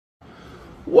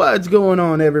What's going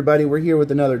on, everybody? We're here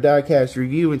with another diecast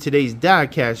review. In today's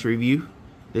diecast review,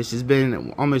 this has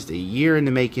been almost a year in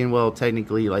the making. Well,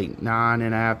 technically like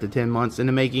 9.5 to 10 months in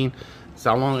the making. That's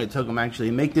how long it took them actually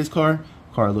to make this car.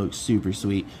 Car looks super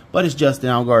sweet, but it's Justin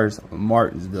Allgaier's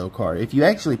Martinsville car. If you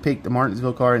actually picked the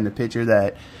Martinsville car in the picture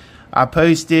that I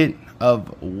posted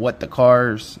of what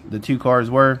the two cars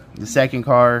were, the second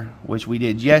car, which we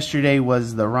did yesterday,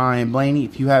 was the Ryan Blaney.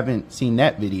 If you haven't seen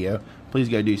that video, please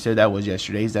go do so. That was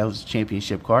yesterday's. That was a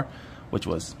championship car, which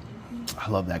was, I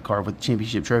love that car with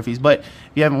championship trophies. But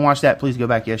if you haven't watched that, please go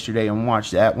back yesterday and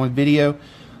watch that one video.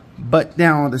 But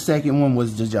now the second one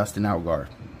was the Justin Allgaier.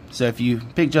 So if you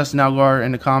picked Justin Allgaier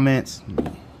in the comments,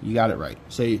 you got it right.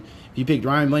 So if you picked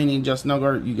Ryan Blaney and Justin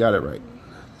Allgaier, you got it right.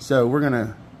 So we're going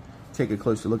to take a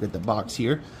closer look at the box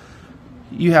here.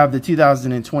 You have the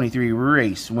 2023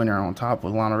 race winner on top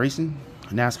with Lionel Racing,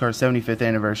 NASCAR 75th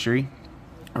anniversary.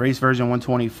 Race version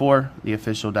 124, the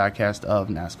official diecast of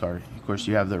NASCAR. Of course,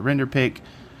 you have the render pick.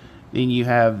 Then you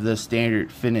have the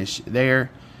standard finish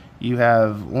there. You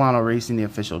have Lionel Racing, the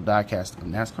official diecast of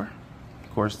NASCAR.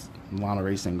 Of course,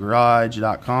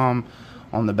 LionelRacingGarage.com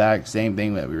on the back. Same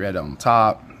thing that we read on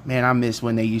top. Man, I miss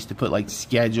when they used to put like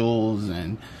schedules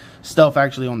and stuff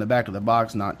actually on the back of the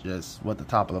box, not just what the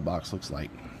top of the box looks like.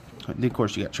 And of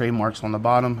course, you got trademarks on the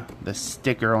bottom. The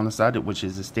sticker on the side, which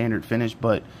is the standard finish,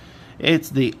 but it's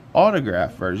the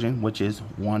autograph version, which is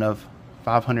one of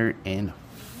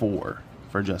 504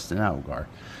 for Justin Allgaier.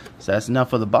 So that's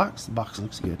enough of the box. The box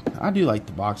looks good. I do like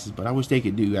the boxes, but I wish they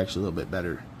could do actually a little bit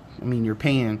better. I mean, you're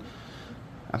paying,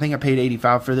 I think I paid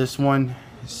 $85 for this one,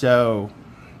 so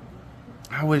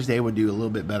I wish they would do a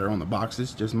little bit better on the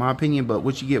boxes. Just my opinion, but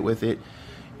what you get with it,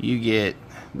 you get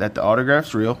that the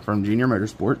autograph's real from Junior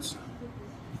Motorsports.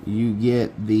 You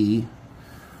get the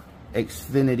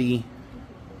Xfinity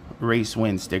race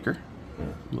win sticker.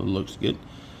 It looks good.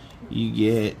 You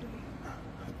get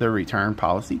the return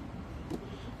policy.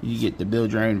 You get the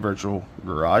build your own virtual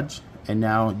garage, and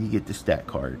now you get the stat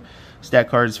card. Stat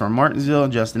card is from Martinsville.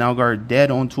 Justin Allgaier,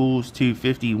 Dead on Tools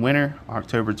 250 winner,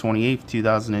 October 28th,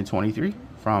 2023,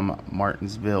 from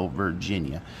Martinsville,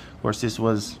 Virginia. Of course, this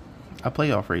was a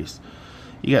playoff race.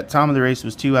 You got time of the race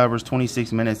was 2 hours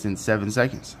 26 minutes and 7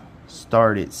 seconds.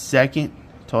 Started second.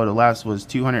 Total laps was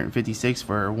 256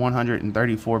 for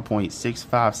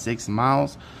 134.656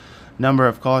 miles. Number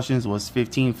of cautions was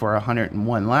 15 for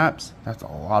 101 laps. That's a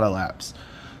lot of laps.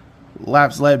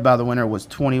 Laps led by the winner was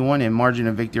 21, and margin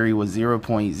of victory was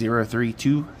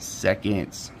 0.032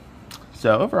 seconds.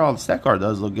 So overall, the stat card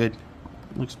does look good.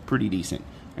 Looks pretty decent.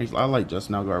 I like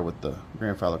Justin Allgaier with the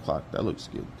grandfather clock. That looks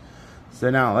good. So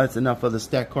now that's enough of the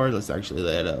stat card. Let's actually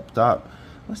lay it up top.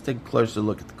 Let's take a closer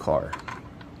look at the car.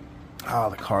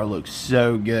 Oh, the car looks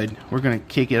so good. We're going to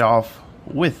kick it off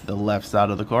with the left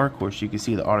side of the car. Of course, you can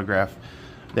see the autograph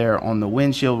there on the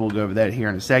windshield. We'll go over that here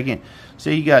in a second. So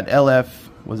you got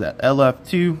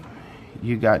LF2.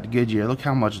 You got the Goodyear. Look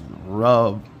how much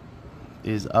rub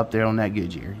is up there on that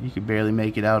Goodyear. You could barely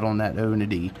make it out on that O and a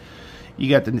D. You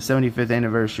got the 75th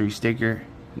anniversary sticker,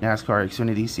 NASCAR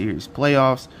Xfinity Series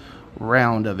Playoffs,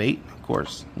 round of 8. Of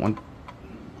course, I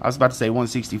was about to say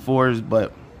 164s,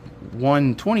 but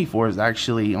 124 is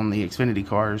actually on the Xfinity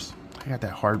cars. I got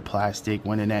that hard plastic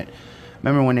one in that.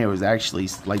 Remember when it was actually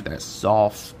like that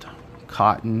soft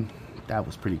cotton? That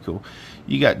was pretty cool.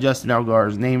 You got Justin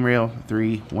Allgaier's name reel,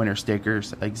 3 winter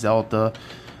stickers, Exalta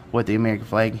with the American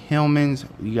flag, Hillman's.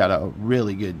 You got a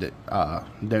really good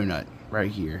donut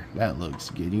right here. That looks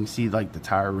good. You can see like the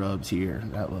tire rubs here.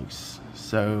 That looks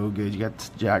so good. You got the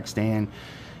jack stand.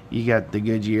 You got the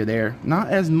Goodyear there. Not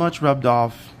as much rubbed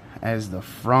off as the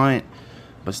front,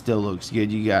 but still looks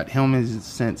good. You got Hillman's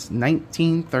since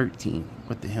 1913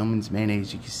 with the Hillman's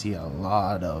mayonnaise. You can see a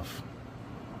lot of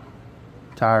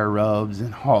tire rubs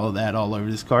and all of that all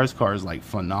over this car. This car is like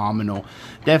phenomenal.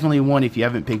 Definitely one if you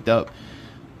haven't picked up.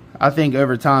 I think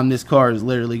over time this car is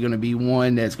literally going to be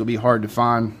one that's going to be hard to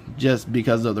find just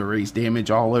because of the race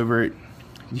damage all over it.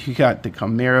 You got the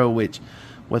Camaro, which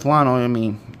with Lionel, I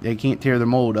mean, they can't tear the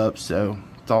mold up, so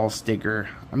it's all sticker.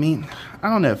 I mean, I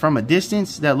don't know. From a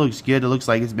distance, that looks good. It looks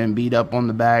like it's been beat up on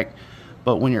the back.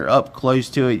 But when you're up close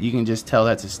to it, you can just tell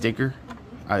that's a sticker.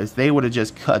 If they would have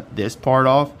just cut this part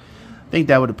off, I think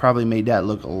that would have probably made that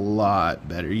look a lot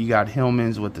better. You got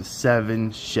Hillman's with the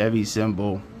 7 Chevy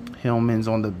symbol. Hillman's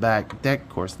on the back deck. Of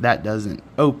course, that doesn't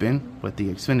open with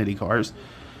the Xfinity cars.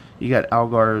 You got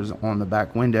Allgaier's on the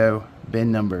back window.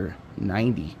 Bin number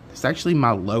 90. It's actually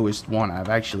my lowest one I've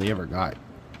actually ever got.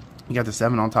 You got the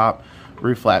 7 on top.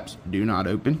 Roof flaps do not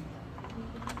open.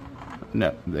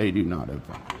 No, they do not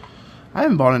open. I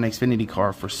haven't bought an Xfinity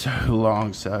car for so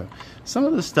long, so some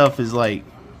of the stuff is like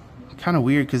kind of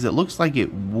weird because it looks like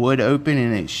it would open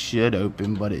and it should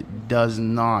open, but it does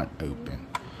not open.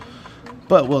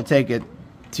 But we'll take it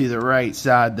to the right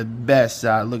side, the best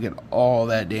side. Look at all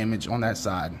that damage on that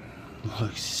side.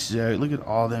 Look at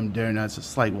all them donuts.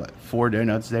 It's like what, 4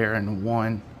 donuts there and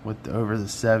 1 with over the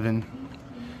 7.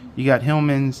 You got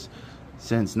Hillman's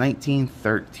since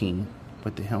 1913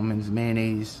 with the Hillman's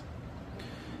mayonnaise.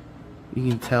 You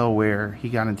can tell where he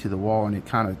got into the wall and it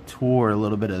kind of tore a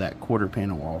little bit of that quarter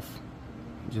panel off.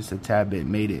 Just a tad bit,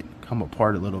 made it come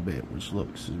apart a little bit, which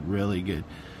looks really good.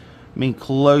 I mean,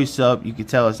 close up, you can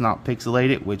tell it's not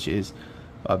pixelated, which is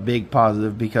a big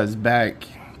positive, because back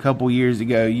a couple years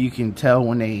ago, you can tell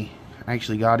when they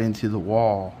actually got into the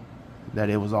wall that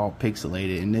it was all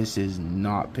pixelated, and this is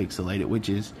not pixelated, which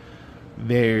is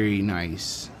very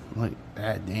nice. Like,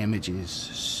 that damage is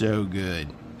so good.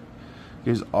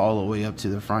 Goes all the way up to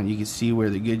the front. You can see where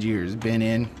the Goodyear has been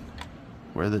in,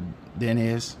 where the dent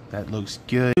is. That looks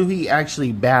good. Who he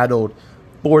actually battled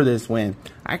for this win,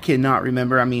 I cannot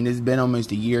remember. I mean, it's been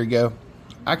almost a year ago.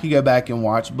 I could go back and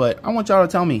watch, but I want y'all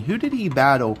to tell me, who did he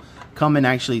battle coming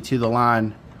actually to the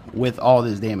line with all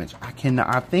this damage?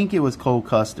 I think it was Cole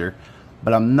Custer,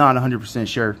 but I'm not 100%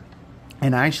 sure.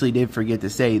 And I actually did forget to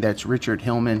say that's Richard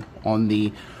Hillman on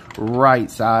the right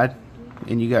side,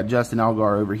 and you got Justin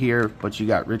Allgaier over here, but you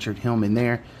got Richard Hillman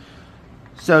there.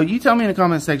 So you tell me in the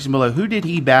comment section below, who did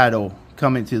he battle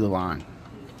coming to the line?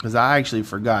 Because I actually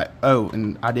forgot. Oh,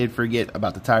 and I did forget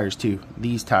about the tires too.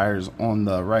 These tires on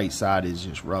the right side is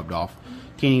just rubbed off.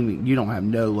 Can't even, you don't have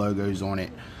no logos on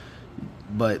it.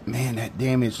 But man, that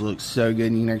damage looks so good.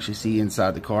 And you can actually see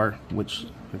inside the car, which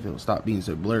if it'll stop being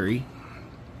so blurry,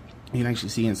 you can actually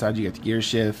see inside. You got the gear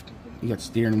shift, you got the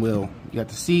steering wheel, you got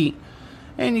the seat,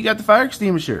 and you got the fire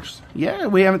extinguishers. Yeah,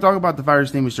 we haven't talked about the fire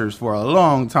extinguishers for a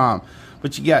long time,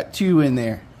 but you got 2 in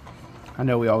there. I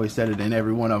know we always said it in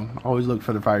every one of them. Always look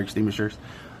for the fire extinguishers.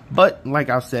 But like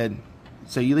I said,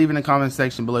 so you leave in the comment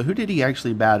section below, who did he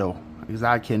actually battle? Because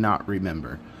I cannot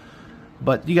remember.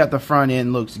 But you got the front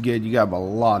end, looks good. You got a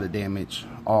lot of damage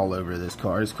all over this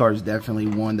car. This car is definitely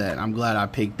one that I'm glad I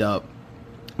picked up.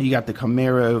 You got the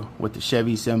Camaro with the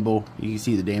Chevy symbol. You can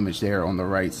see the damage there on the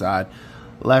right side.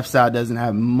 Left side doesn't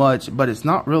have much, but it's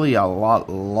not really a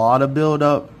lot of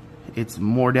buildup. It's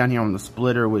more down here on the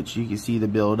splitter, which you can see the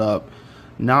buildup.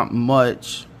 Not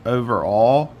much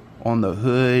overall on the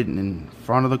hood and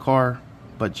front of the car,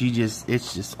 but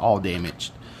it's just all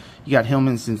damaged. You got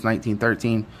Hillman since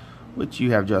 1913, which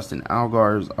you have Justin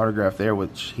Allgaier's autograph there,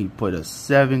 which he put a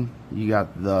 7. You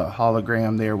got the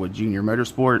hologram there with Junior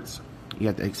Motorsports. You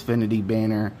got the Xfinity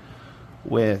banner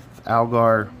with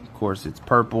Allgaier. Of course, it's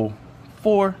purple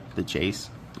for the chase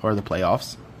or the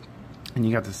playoffs. And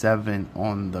you got the 7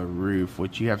 on the roof,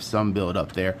 which you have some build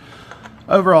up there.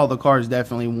 Overall, the car is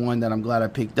definitely one that I'm glad I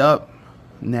picked up.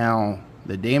 Now,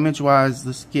 the damage wise,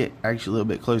 let's get actually a little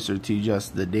bit closer to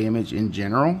just the damage in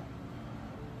general.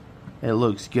 It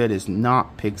looks good. It's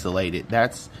not pixelated.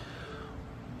 That's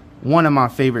one of my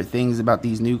favorite things about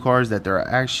these new cars, that they're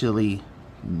actually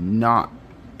not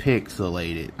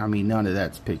pixelated. I mean, none of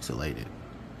that's pixelated,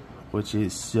 which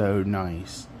is so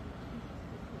nice.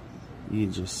 You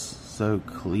just so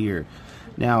clear.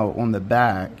 Now on the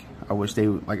back, I wish they,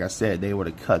 like I said, they would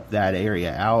have cut that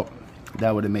area out.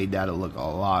 That would have made that look a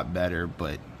lot better.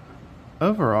 But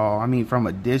overall, I mean, from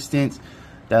a distance,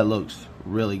 that looks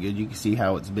really good. You can see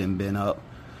how it's been bent up.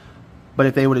 But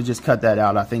if they would have just cut that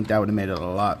out, I think that would have made it a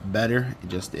lot better,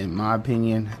 just in my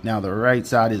opinion. Now the right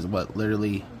side is what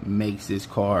literally makes this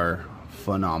car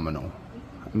phenomenal.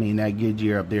 I mean, that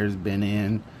Goodyear up there has been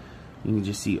in. You can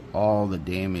just see all the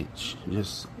damage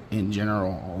just in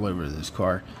general all over this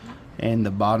car. And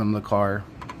the bottom of the car,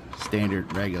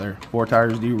 standard, regular. 4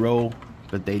 tires do roll,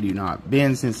 but they do not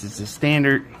bend since it's a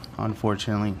standard,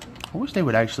 unfortunately. I wish they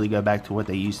would actually go back to what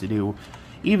they used to do.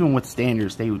 Even with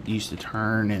standards, they used to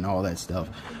turn and all that stuff.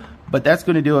 But that's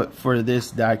going to do it for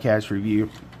this diecast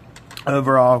review.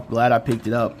 Overall, glad I picked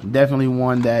it up. Definitely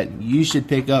one that you should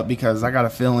pick up, because I got a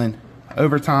feeling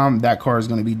over time that car is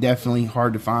going to be definitely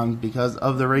hard to find because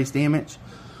of the race damage.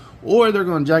 Or they're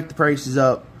going to jack the prices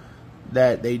up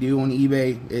that they do on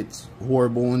eBay. It's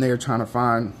horrible when they're trying to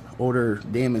find older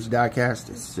damaged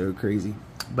diecast. It's so crazy.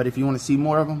 But if you want to see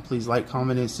more of them, please like,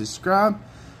 comment, and subscribe.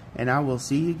 And I will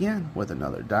see you again with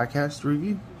another diecast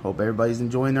review. Hope everybody's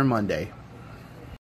enjoying their Monday.